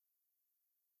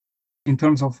 In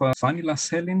terms of vanilla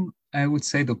selling, I would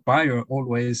say the buyer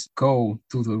always go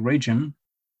to the region.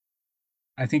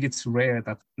 I think it's rare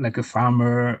that like a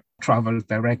farmer travels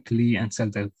directly and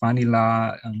sell the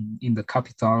vanilla in the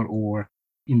capital or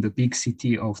in the big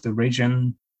city of the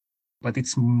region, but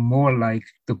it's more like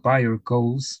the buyer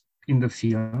goes in the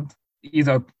field,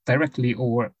 either directly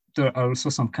or there are also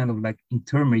some kind of like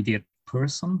intermediate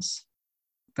persons.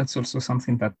 That's also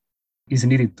something that is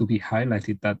needed to be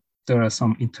highlighted, that there are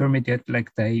some intermediate,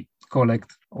 like they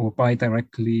collect or buy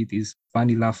directly this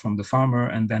vanilla from the farmer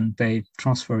and then they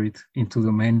transfer it into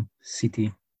the main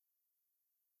city.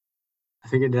 I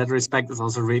think in that respect, it's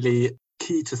also really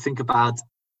key to think about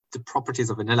the properties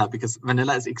of vanilla, because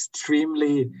vanilla is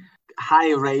extremely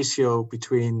high ratio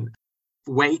between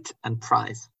weight and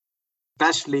price,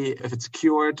 especially if it's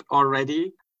cured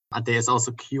already. And there's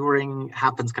also curing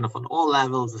happens kind of on all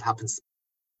levels. It happens,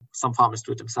 some farmers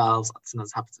do it themselves,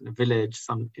 sometimes it happens in a village,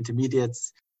 some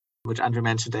intermediates, which Andry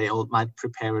mentioned, they all might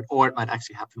prepare it, or it might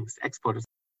actually happen with exporters.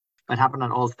 It might happen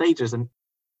on all stages. And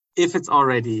if it's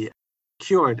already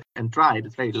cured and dried,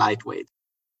 it's very lightweight.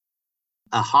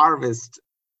 A harvest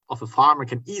of a farmer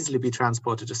can easily be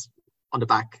transported just on the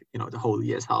back, the whole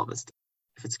year's harvest,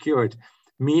 if it's cured,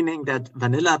 meaning that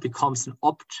vanilla becomes an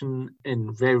option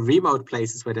in very remote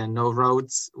places where there are no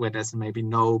roads, where there's maybe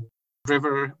no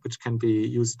river, which can be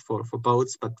used for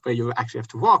boats, but where you actually have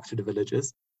to walk to the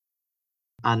villages.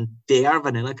 And there,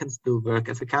 vanilla can still work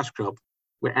as a cash crop.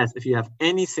 Whereas if you have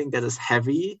anything that is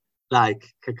heavy, like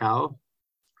cacao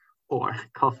or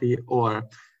coffee or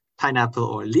pineapple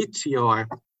or lychee or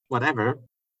whatever,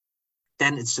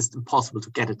 then it's just impossible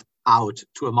to get it out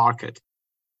to a market.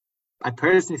 I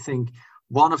personally think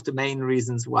one of the main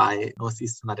reasons why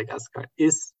northeastern Madagascar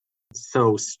is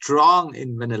so strong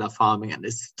in vanilla farming and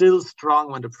is still strong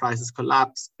when the prices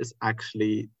collapse is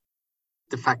actually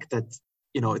the fact that,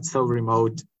 it's so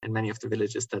remote in many of the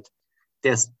villages that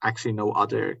there's actually no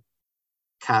other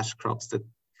cash crops that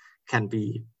can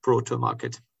be brought to a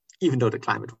market, even though the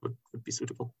climate would be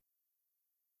suitable.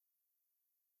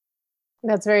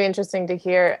 That's very interesting to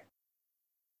hear.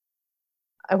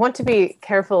 I want to be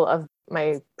careful of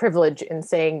my privilege in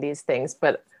saying these things,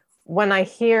 but when I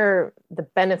hear the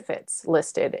benefits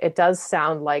listed, it does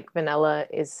sound like vanilla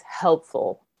is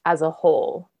helpful as a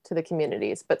whole to the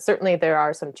communities, but certainly there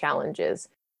are some challenges.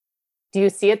 Do you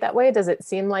see it that way? Does it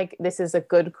seem like this is a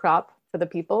good crop for the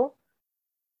people?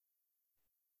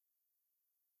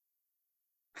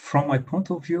 From my point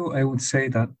of view, I would say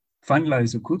that vanilla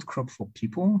is a good crop for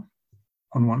people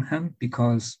on one hand,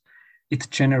 because it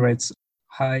generates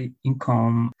high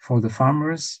income for the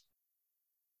farmers.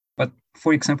 But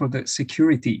for example, the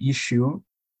security issue,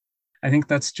 I think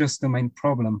that's just the main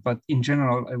problem. But in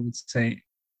general, I would say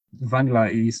vanilla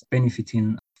is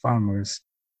benefiting farmers.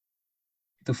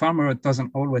 The farmer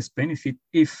doesn't always benefit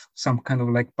if some kind of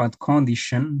like bad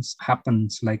conditions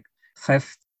happens, like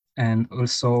theft, and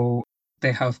also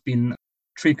they have been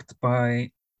tricked by,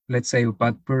 let's say, a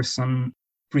bad person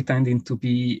pretending to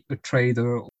be a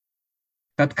trader.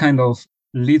 That kind of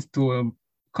leads to a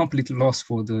complete loss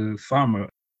for the farmer.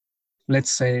 Let's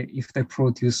say if they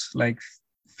produce like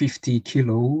 50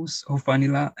 kilos of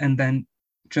vanilla and then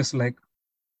just like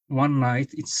one night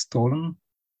it's stolen,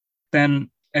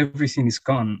 then everything is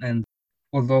gone. And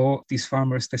although these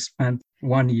farmers, they spent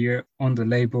 1 year on the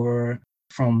labor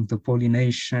from the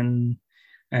pollination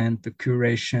and the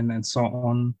curation and so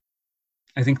on,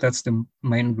 I think that's the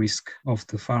main risk of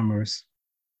the farmers.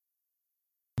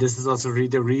 This is also really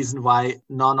the reason why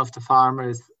none of the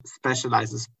farmers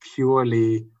specializes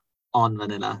purely on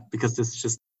vanilla, because this is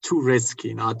just too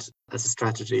risky, not as a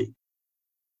strategy.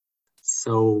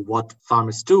 So what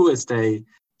farmers do is they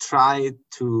try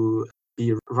to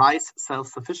be rice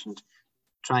self-sufficient,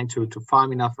 trying to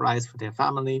farm enough rice for their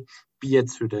family, be it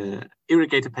through the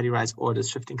irrigated paddy rice or the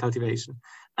shifting cultivation,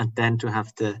 and then to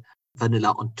have the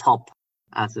vanilla on top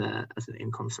as an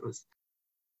income source.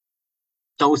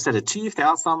 Those that achieve, there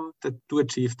are some that do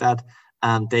achieve that,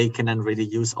 they can then really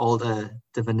use all the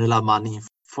vanilla money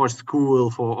for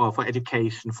school, for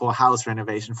education, for house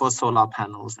renovation, for solar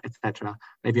panels, etc.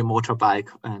 Maybe a motorbike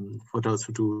for those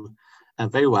who do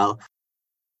very well.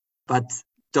 But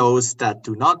those that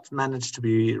do not manage to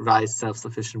be rice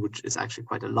self-sufficient, which is actually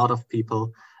quite a lot of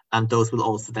people, and those will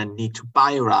also then need to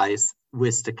buy rice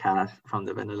with the cash from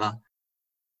the vanilla.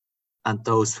 And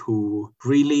those who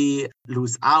really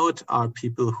lose out are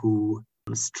people who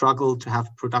struggle to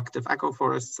have productive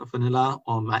agroforests of vanilla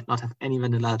or might not have any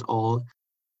vanilla at all.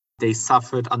 They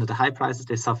suffered under the high prices,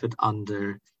 they suffered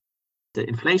under the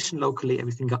inflation locally,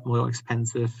 everything got more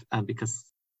expensive because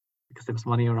there was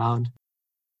money around.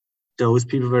 Those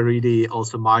people were really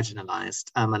also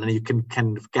marginalized. And then you can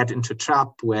kind of get into a trap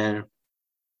where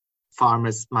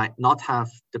farmers might not have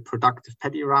the productive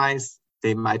paddy rice,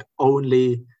 they might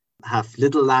only have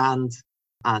little land,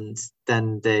 and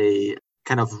then they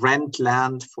kind of rent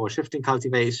land for shifting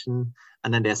cultivation.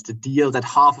 And then there's the deal that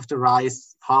half of the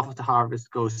rice, half of the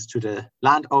harvest goes to the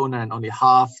landowner, and only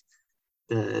half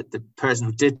the person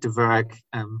who did the work,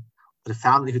 or the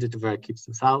family who did the work, keeps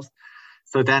themselves.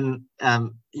 So then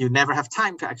you never have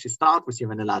time to actually start with your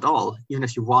vanilla at all, even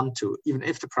if you want to, even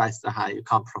if the prices are high, you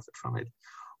can't profit from it.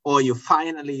 Or you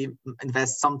finally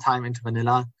invest some time into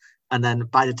vanilla, and then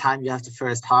by the time you have the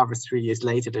first harvest 3 years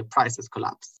later, the prices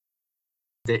collapse.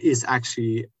 There is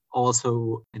actually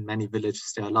also in many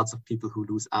villages, there are lots of people who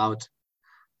lose out.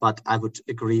 But I would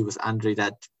agree with Andry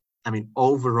that, I mean,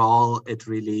 overall, it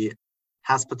really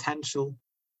has potential,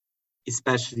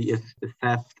 especially if the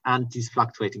theft and these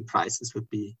fluctuating prices would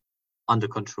be under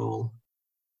control,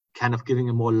 kind of giving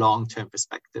a more long-term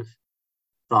perspective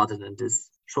rather than this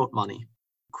short money,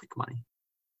 quick money.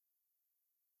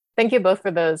 Thank you both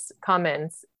for those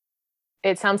comments.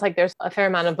 It sounds like there's a fair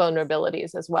amount of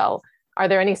vulnerabilities as well. Are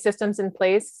there any systems in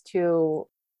place to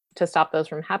stop those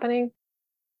from happening?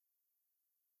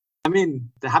 I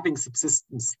mean, having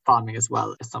subsistence farming as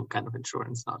well is some kind of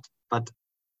insurance, not. But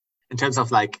in terms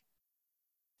of like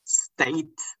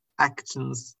state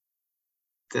actions,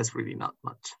 there's really not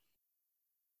much.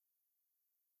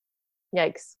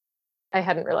 Yikes. I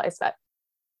hadn't realized that.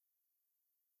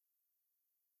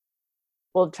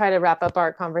 We'll try to wrap up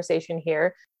our conversation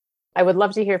here. I would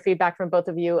love to hear feedback from both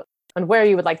of you on where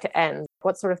you would like to end,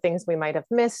 what sort of things we might have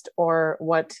missed, or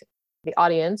what the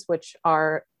audience, which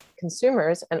are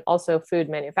consumers and also food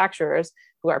manufacturers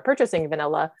who are purchasing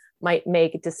vanilla, might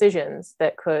make decisions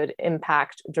that could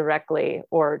impact directly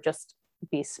or just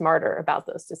be smarter about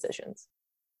those decisions.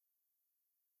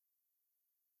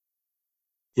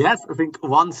 Yes, I think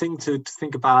one thing to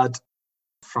think about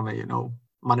from a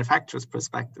manufacturer's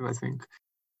perspective, I think,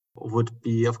 would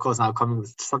be, of course, now coming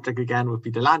with the subject again, would be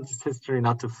the land use history,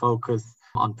 not to focus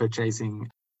on purchasing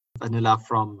vanilla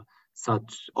from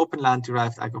such open land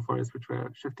derived agroforests, which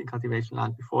were shifting cultivation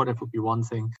land before. That would be one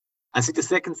thing. I think the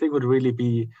second thing would really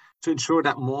be to ensure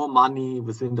that more money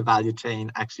within the value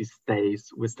chain actually stays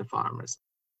with the farmers.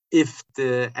 If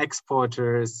the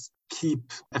exporters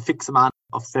keep a fixed amount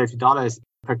of $30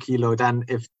 per kilo, then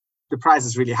if the price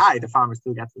is really high, the farmer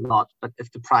still gets a lot. But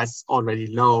if the price is already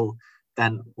low,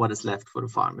 then what is left for the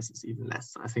farmers is even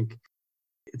less. So I think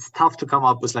it's tough to come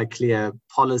up with like clear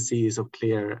policies or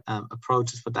clear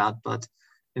approaches for that, but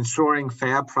ensuring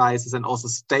fair prices and also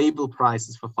stable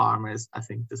prices for farmers, I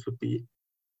think this would be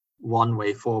one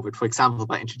way forward. For example,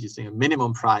 by introducing a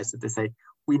minimum price that they say,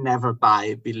 we never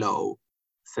buy below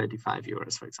 35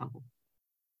 euros, for example.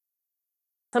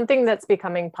 Something that's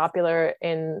becoming popular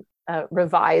in a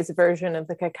revised version of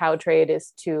the cacao trade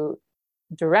is to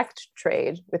direct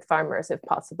trade with farmers if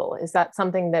possible. Is that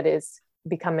something that is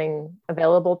becoming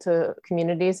available to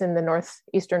communities in the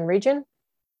northeastern region?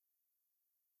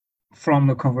 From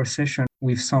the conversation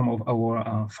with some of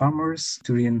our farmers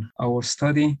during our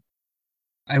study,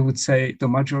 I would say the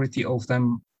majority of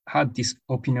them had this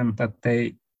opinion that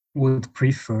they would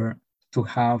prefer to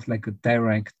have like a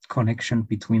direct connection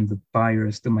between the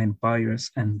buyers, the main buyers,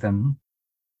 and them,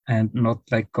 and not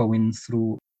like going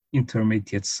through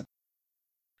intermediates.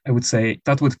 I would say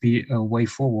that would be a way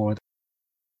forward,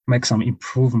 make some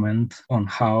improvement on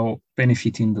how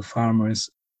benefiting the farmers,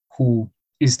 who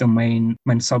is the main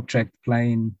subject,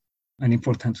 playing an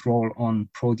important role on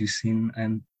producing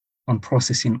and on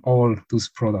processing all those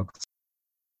products.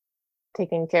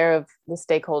 Taking care of the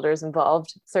stakeholders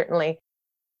involved, certainly.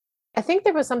 I think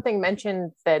there was something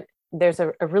mentioned that there's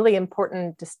a really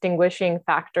important distinguishing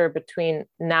factor between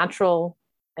natural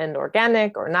and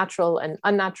organic, or natural and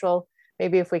unnatural.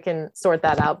 Maybe if we can sort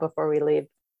that out before we leave.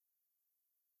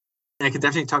 I can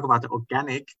definitely talk about the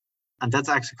organic. And that's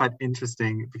actually quite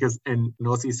interesting because in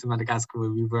northeastern Madagascar, where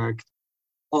we worked,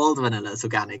 all the vanilla is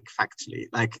organic factually.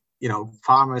 Like,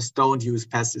 farmers don't use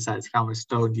pesticides, farmers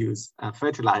don't use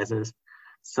fertilizers.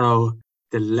 So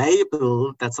the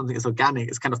label that something is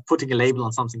organic is kind of putting a label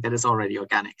on something that is already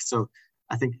organic. So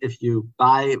I think if you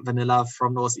buy vanilla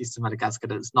from northeastern Madagascar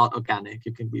that is not organic,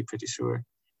 you can be pretty sure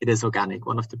it is organic.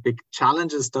 One of the big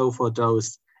challenges, though, for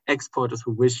those exporters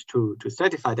who wish to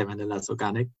certify their vanilla as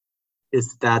organic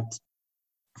is that,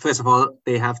 first of all,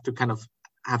 they have to kind of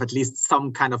have at least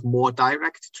some kind of more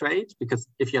direct trade, because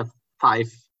if you have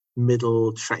 5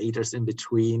 middle traders in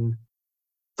between,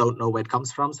 don't know where it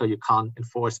comes from, so you can't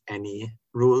enforce any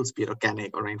rules, be it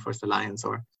organic or Rainforest Alliance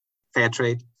or fair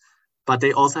trade. But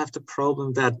they also have the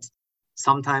problem that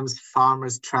sometimes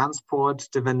farmers transport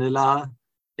the vanilla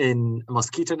in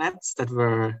mosquito nets that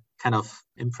were kind of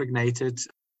impregnated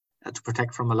to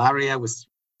protect from malaria with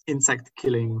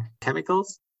insect-killing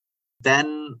chemicals.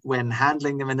 Then when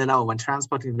handling the vanilla or when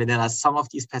transporting the vanilla, some of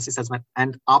these pesticides might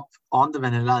end up on the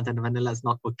vanilla, and then the vanilla is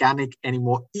not organic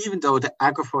anymore, even though the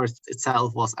agroforest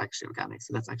itself was actually organic.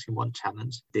 So that's actually one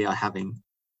challenge they are having.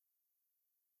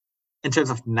 In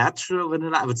terms of natural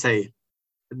vanilla, I would say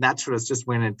natural is just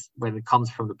when it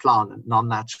comes from the plant, and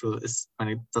non-natural is when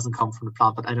it doesn't come from the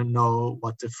plant. But I don't know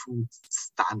what the food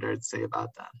standards say about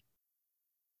that.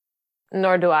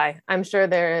 Nor do I. I'm sure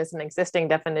there is an existing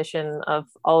definition of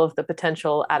all of the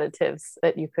potential additives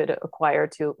that you could acquire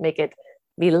to make it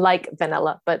be like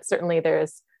vanilla, but certainly there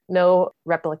is no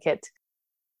replicate.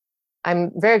 I'm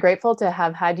very grateful to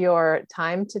have had your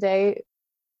time today.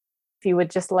 If you would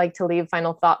just like to leave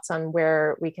final thoughts on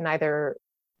where we can either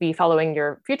be following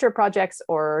your future projects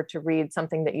or to read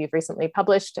something that you've recently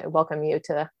published, I welcome you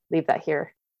to leave that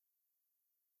here.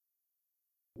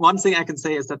 One thing I can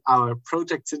say is that our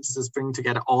project synthesis, bringing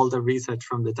together all the research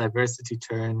from the Diversity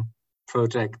Turn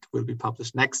project, will be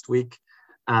published next week.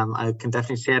 I can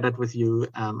definitely share that with you,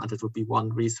 and it would be one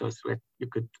resource where you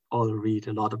could all read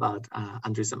a lot about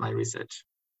Andry's and my research.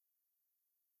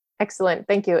 Excellent,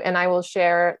 thank you. And I will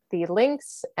share the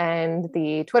links and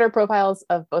the Twitter profiles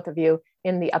of both of you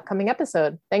in the upcoming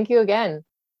episode. Thank you again.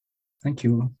 Thank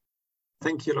you.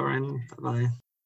 Thank you, Lauren. Bye-bye.